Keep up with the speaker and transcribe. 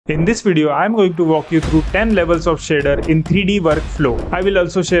In this video, I am going to walk you through 10 levels of shader in 3D workflow. I will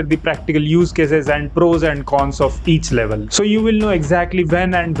also share the practical use cases and pros and cons of each level. So you will know exactly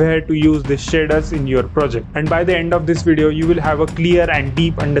when and where to use the shaders in your project. And by the end of this video, you will have a clear and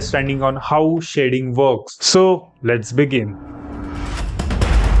deep understanding on how shading works. So let's begin.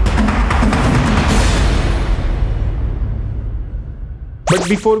 But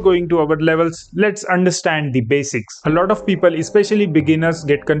before going to our levels, let's understand the basics. A lot of people, especially beginners,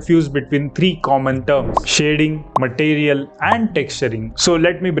 get confused between three common terms: shading, material, and texturing. So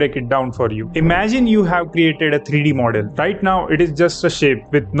let me break it down for you. Imagine you have created a 3D model. Right now, it is just a shape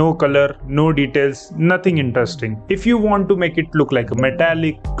with no color, no details, nothing interesting. If you want to make it look like a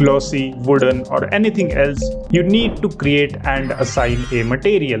metallic, glossy, wooden, or anything else, you need to create and assign a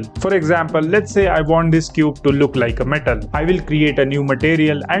material. For example, let's say I want this cube to look like a metal. I will create a new material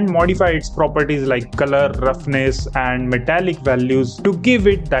and modify its properties like color, roughness, and metallic values to give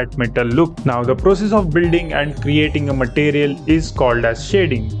it that metal look. Now, the process of building and creating a material is called as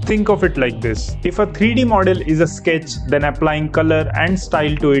shading. Think of it like this. If a 3D model is a sketch, then applying color and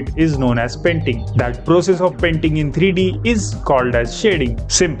style to it is known as painting. That process of painting in 3D is called as shading.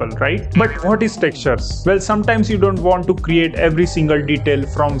 Simple, right? But what is textures? Well, sometimes you don't want to create every single detail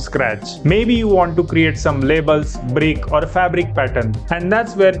from scratch. Maybe you want to create some labels, brick, or fabric pattern. And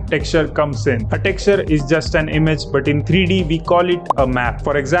that's where texture comes in. A texture is just an image, but in 3D we call it a map.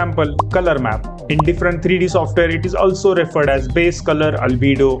 For example, color map. In different 3D software, it is also referred as base color,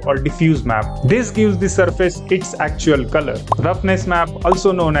 albedo, or diffuse map. This gives the surface its actual color. Roughness map,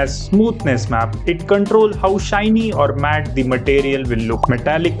 also known as smoothness map, it controls how shiny or matte the material will look.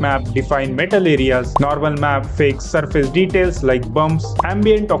 Metallic map define metal areas. Normal map fakes surface details like bumps.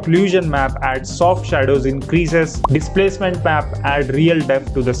 Ambient occlusion map adds soft shadows in creases. Displacement map adds real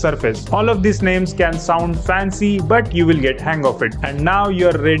depth to the surface. All of these names can sound fancy, but you will get hang of it. And now you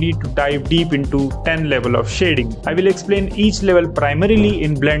are ready to dive deep into 10 level of shading. I will explain each level primarily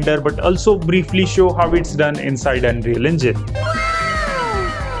in Blender, but also briefly show how it's done inside Unreal Engine.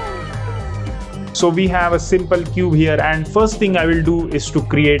 So we have a simple cube here, and first thing I will do is to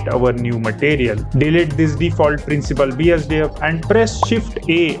create our new material. Delete this default principal BSDF and press Shift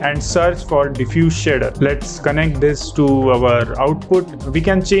A and search for diffuse shader. Let's connect this to our output. We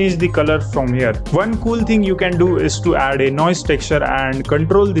can change the color from here. One cool thing you can do is to add a noise texture and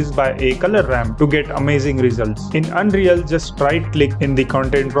control this by a color ramp to get amazing results. In Unreal, just right click in the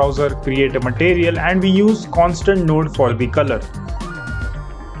content browser, create a material, and we use constant node for the color.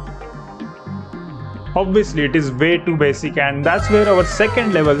 Obviously, it is way too basic, and that's where our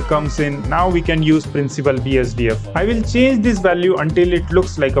second level comes in. Now we can use principal BSDF. I will change this value until it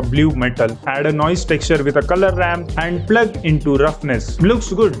looks like a blue metal. Add a noise texture with a color ramp and plug into roughness.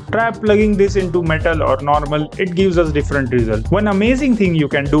 Looks good. Try plugging this into metal or normal. It gives us different results. One amazing thing you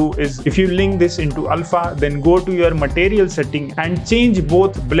can do is if you link this into alpha, then go to your material setting and change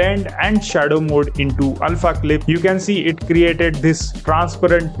both blend and shadow mode into alpha clip. You can see it created this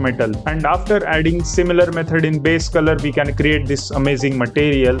transparent metal. And after adding similar method in base color, we can create this amazing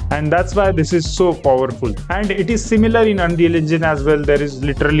material, and that's why this is so powerful. And it is similar in Unreal Engine as well. There is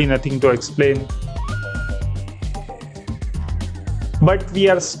literally nothing to explain. But we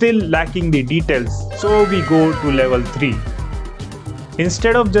are still lacking the details, so we go to level 3.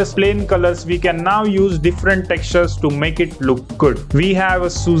 Instead of just plain colors, we can now use different textures to make it look good. We have a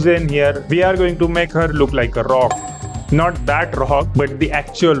Susan here. We are going to make her look like a rock. Not that rock, but the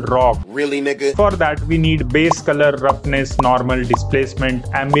actual rock. Really, nigga? For that, we need base color, roughness, normal, displacement,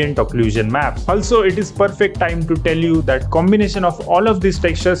 ambient occlusion maps. Also, it is perfect time to tell you that combination of all of these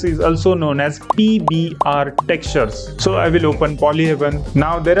textures is also known as PBR Textures. So I will open Polyheaven.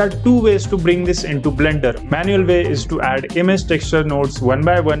 Now there are two ways to bring this into Blender. Manual way is to add image texture nodes one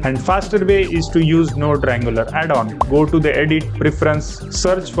by one, and faster way is to use Node Wrangler add-on. Go to the Edit, Preference,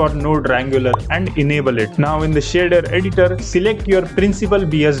 search for Node Wrangler and enable it. Now in the shader editor, select your principal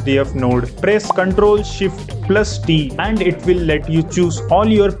BSDF node, press Ctrl+Shift+T, and it will let you choose all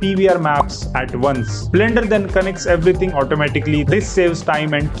your PBR maps at once. Blender then connects everything automatically. This saves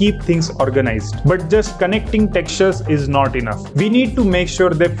time and keep things organized. But just connecting textures is not enough. We need to make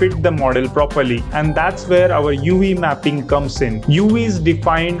sure they fit the model properly, and that's where our UV mapping comes in. UVs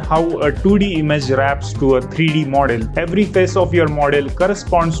define how a 2D image wraps to a 3D model. Every face of your model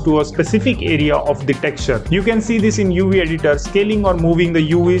corresponds to a specific area of the texture. You can see this in Using UV editor, scaling or moving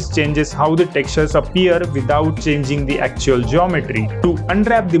the UVs changes how the textures appear without changing the actual geometry. To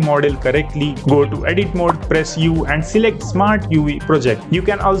unwrap the model correctly, go to edit mode, press U and select Smart UV project. You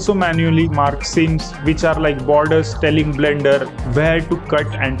can also manually mark seams, which are like borders telling Blender where to cut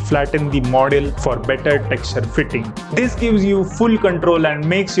and flatten the model for better texture fitting. This gives you full control and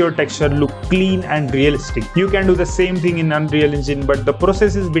makes your texture look clean and realistic. You can do the same thing in Unreal Engine, but the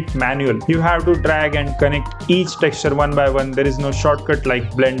process is a bit manual. You have to drag and connect each texture one by one. There is no shortcut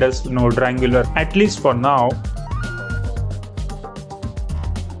like Blender's node Angular, at least for now.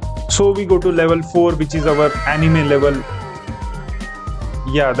 So we go to level 4, which is our anime level.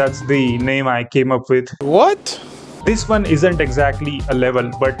 Yeah, that's the name I came up with. What? This one isn't exactly a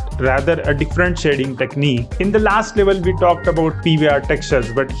level, but rather a different shading technique. In the last level, we talked about PBR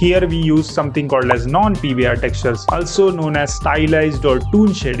textures, but here we use something called as non-PBR textures, also known as stylized or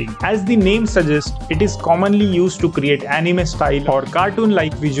toon shading. As the name suggests, it is commonly used to create anime style or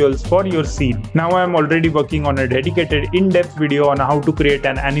cartoon-like visuals for your scene. Now I am already working on a dedicated in-depth video on how to create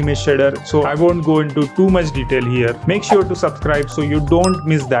an anime shader, so I won't go into too much detail here. Make sure to subscribe so you don't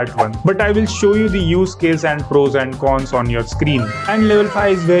miss that one. But I will show you the use case and pros and cons on your screen. And level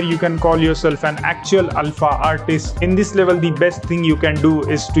 5 is where you can call yourself an actual alpha artist. In this level, the best thing you can do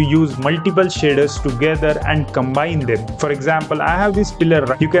is to use multiple shaders together and combine them. For example, I have this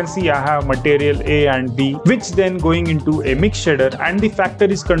pillar. You can see I have material A and B, which then going into a mix shader, and the factor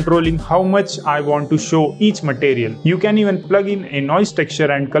is controlling how much I want to show each material. You can even plug in a noise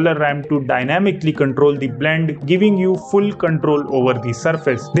texture and color ramp to dynamically control the blend, giving you full control over the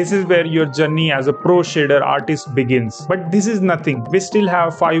surface. This is where your journey as a pro shader artist begins. But this is nothing. We still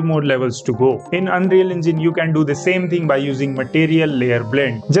have 5 more levels to go. In Unreal Engine, you can do the same thing by using material layer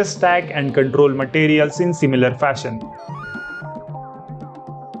blend. Just stack and control materials in similar fashion.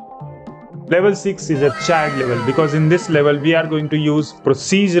 Level 6 is a CAD level, because in this level we are going to use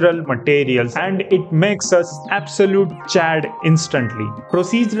procedural materials and it makes us absolute CAD instantly.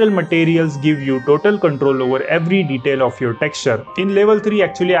 Procedural materials give you total control over every detail of your texture. In level 3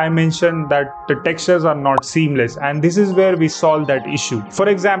 actually I mentioned that the textures are not seamless, and this is where we solve that issue. For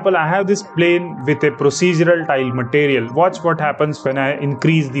example, I have this plane with a procedural tile material. Watch what happens when I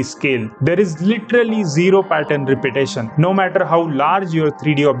increase the scale. There is literally zero pattern repetition. No matter how large your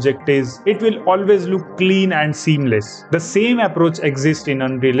 3D object is, it will always look clean and seamless. The same approach exists in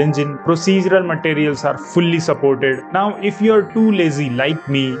Unreal Engine. Procedural materials are fully supported. Now, if you are too lazy like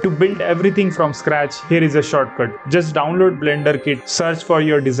me to build everything from scratch, here is a shortcut. Just download Blender Kit, search for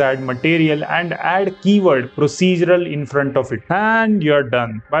your desired material and add keyword procedural in front of it, and you're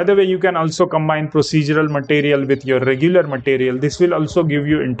done. By the way, you can also combine procedural material with your regular material. This will also give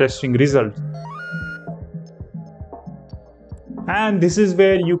you interesting results. And this is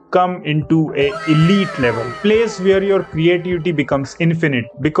where you come into a elite level, place where your creativity becomes infinite,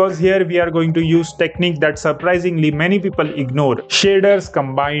 because here we are going to use technique that surprisingly many people ignore: shaders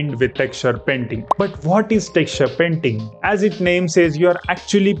combined with texture painting. But what is texture painting? As its name says, you are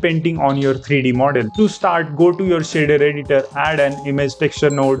actually painting on your 3D model. To start, go to your shader editor, add an image texture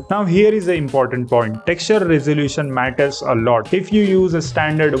node. Now here is the important point. Texture resolution matters a lot. If you use a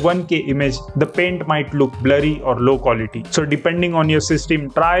standard 1K image, the paint might look blurry or low quality. So depending on your system,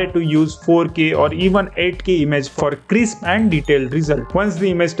 try to use 4K or even 8K image for crisp and detailed result. Once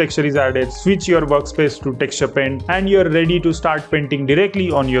the image texture is added, switch your workspace to texture paint and you're ready to start painting directly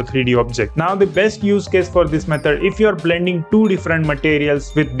on your 3D object. Now the best use case for this method, if you're blending two different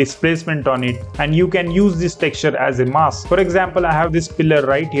materials with displacement on it, and you can use this texture as a mask. For example, I have this pillar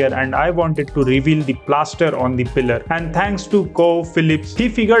right here and I wanted to reveal the plaster on the pillar, and thanks to Phillips, he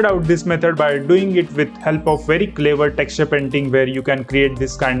figured out this method by doing it with help of very clever texture painting, where you can create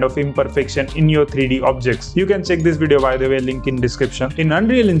this kind of imperfection in your 3D objects. You can check this video, by the way, link in description. In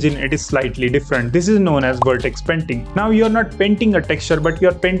Unreal Engine, it is slightly different. This is known as Vertex Painting. Now you're not painting a texture, but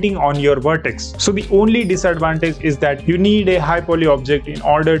you're painting on your vertex. So the only disadvantage is that you need a high poly object in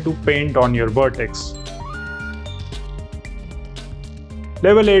order to paint on your vertex.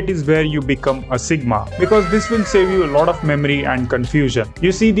 Level 8 is where you become a Sigma, because this will save you a lot of memory and confusion.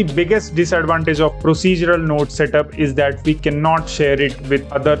 You see, the biggest disadvantage of procedural node setup is that we cannot share it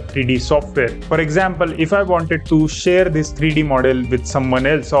with other 3D software. For example, if I wanted to share this 3D model with someone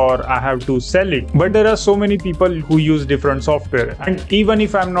else, or I have to sell it, but there are so many people who use different software, and even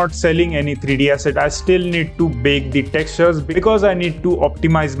if I'm not selling any 3D asset, I still need to bake the textures because I need to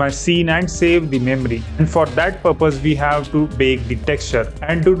optimize my scene and save the memory. And for that purpose, we have to bake the texture.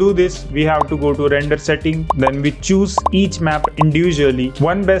 And to do this, we have to go to render setting, then we choose each map individually.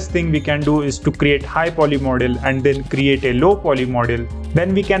 One best thing we can do is to create high poly model and then create a low poly model,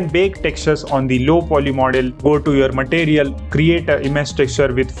 Then we can bake textures on the low poly model. Go to your material, create an image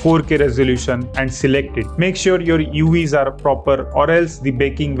texture with 4K resolution and select it. Make sure your UVs are proper or else the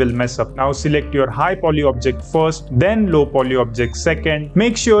baking will mess up. Now select your high poly object first, then low poly object second.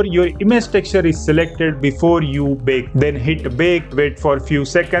 Make sure your image texture is selected before you bake. Then hit bake, wait for a few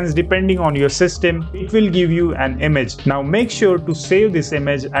seconds depending on your system. It will give you an image. Now make sure to save this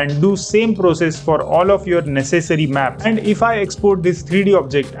image and do same process for all of your necessary maps. And if I export this 3D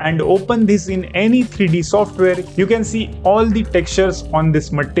object and open this in any 3D software, you can see all the textures on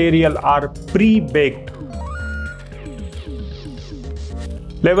this material are pre-baked.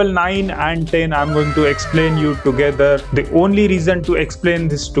 Level 9 and 10 I'm going to explain you together. The only reason to explain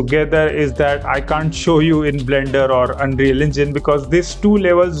this together is that I can't show you in Blender or Unreal Engine because these two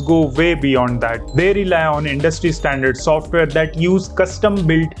levels go way beyond that. They rely on industry standard software that use custom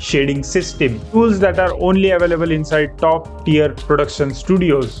built shading system. Tools that are only available inside top tier production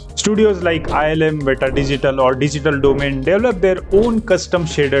studios. Studios like ILM, Beta Digital or Digital Domain develop their own custom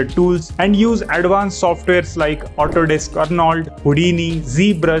shader tools and use advanced softwares like Autodesk Arnold, Houdini,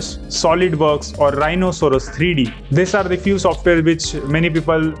 ZBrush, SolidWorks or Rhinoceros 3D. These are the few software which many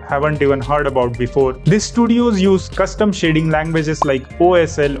people haven't even heard about before. These studios use custom shading languages like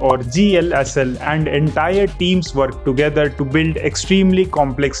OSL or GLSL and entire teams work together to build extremely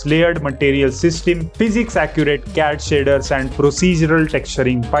complex layered material system, physics accurate CAD shaders and procedural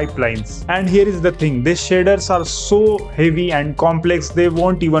texturing pipelines. And here is the thing, these shaders are so heavy and complex they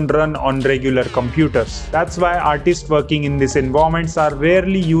won't even run on regular computers. That's why artists working in these environments are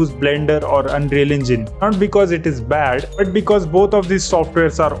rarely use Blender or Unreal Engine. Not because it is bad, but because both of these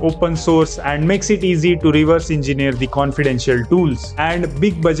softwares are open source and makes it easy to reverse engineer the confidential tools. And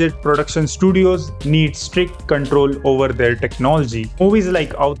big budget production studios need strict control over their technology. Movies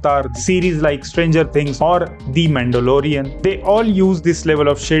like Avatar, series like Stranger Things or The Mandalorian, they all use this level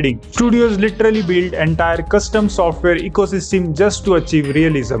of shading. Studios literally build entire custom software ecosystem just to achieve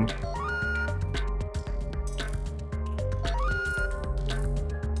realism.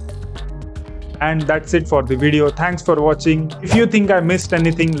 And that's it for the video. Thanks for watching. If you think I missed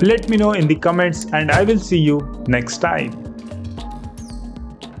anything, let me know in the comments and I will see you next time.